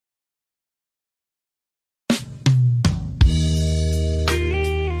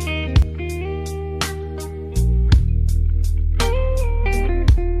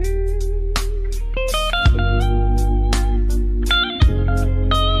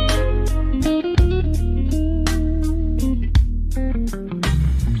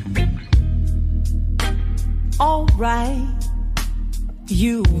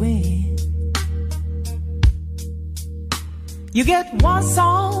You get one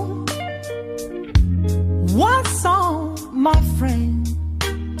song, my friend.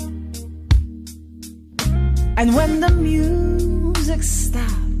 And when the music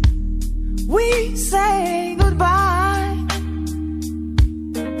stops, we say goodbye.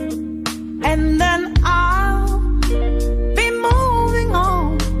 And then I'll be moving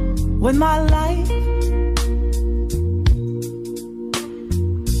on with my life.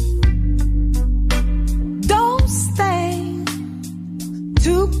 Don't stay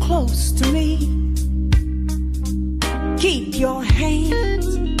too close to me. Keep your hands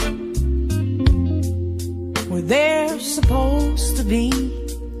where they're supposed to be.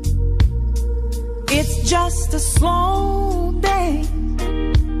 It's just a slow day,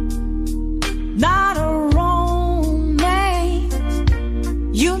 not a romance.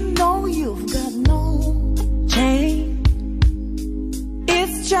 You know you've got no change.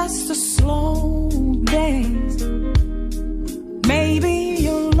 It's just a slow dance. Maybe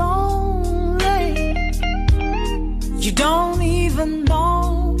you're lonely. You don't even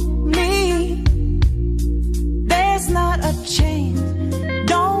know me. There's not a change.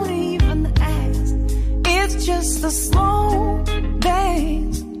 Don't even ask. It's just a slow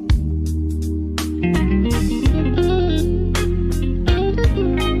dance.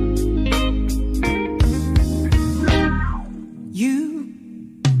 You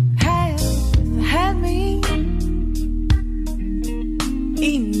have had me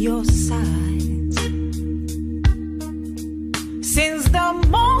in your sights since the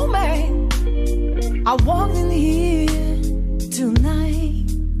moment I walked in here tonight.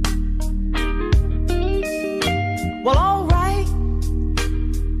 Well, alright,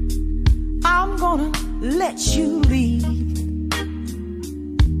 I'm gonna let you leave,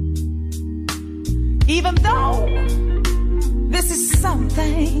 even though this is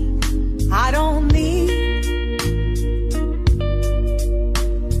something I don't need.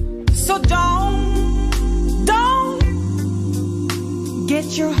 So don't get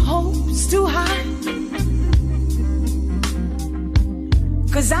your hopes too high,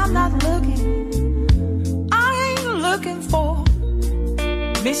 'cause I'm not looking, I ain't looking for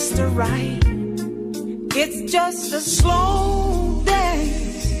Mr. Right. It's just a slow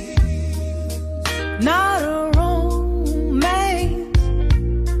dance, not a romance.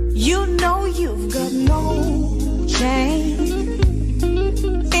 You know you've got no change.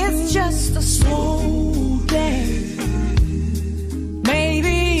 It's just a slow dance.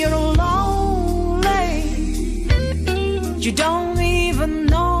 Maybe you're lonely. You don't even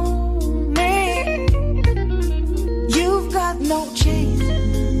know me. You've got no chance.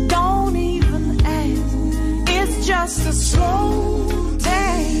 Don't even ask. It's just a slow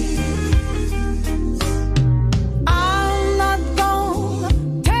dance. I'm not gonna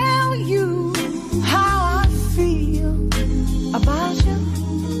tell you how I feel about you,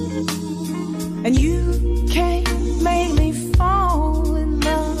 and you can't make me fall in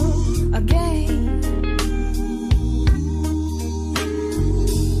love again.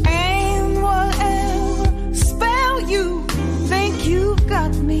 And whatever spell you think you've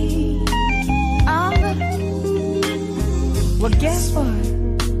got me under, well, guess what?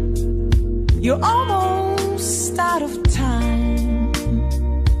 You're almost out of time.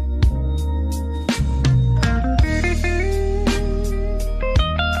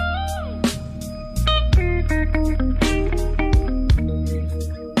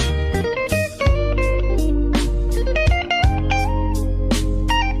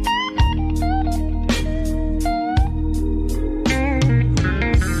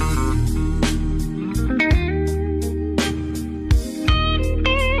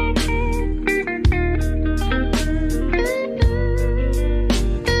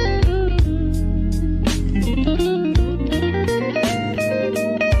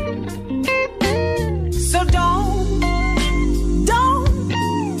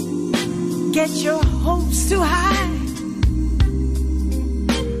 Get your hopes too high,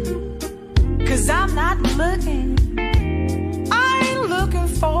 'cause I'm not looking, I ain't looking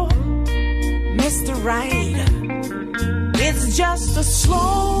for Mr. Right. It's just a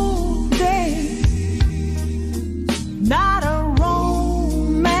slow day.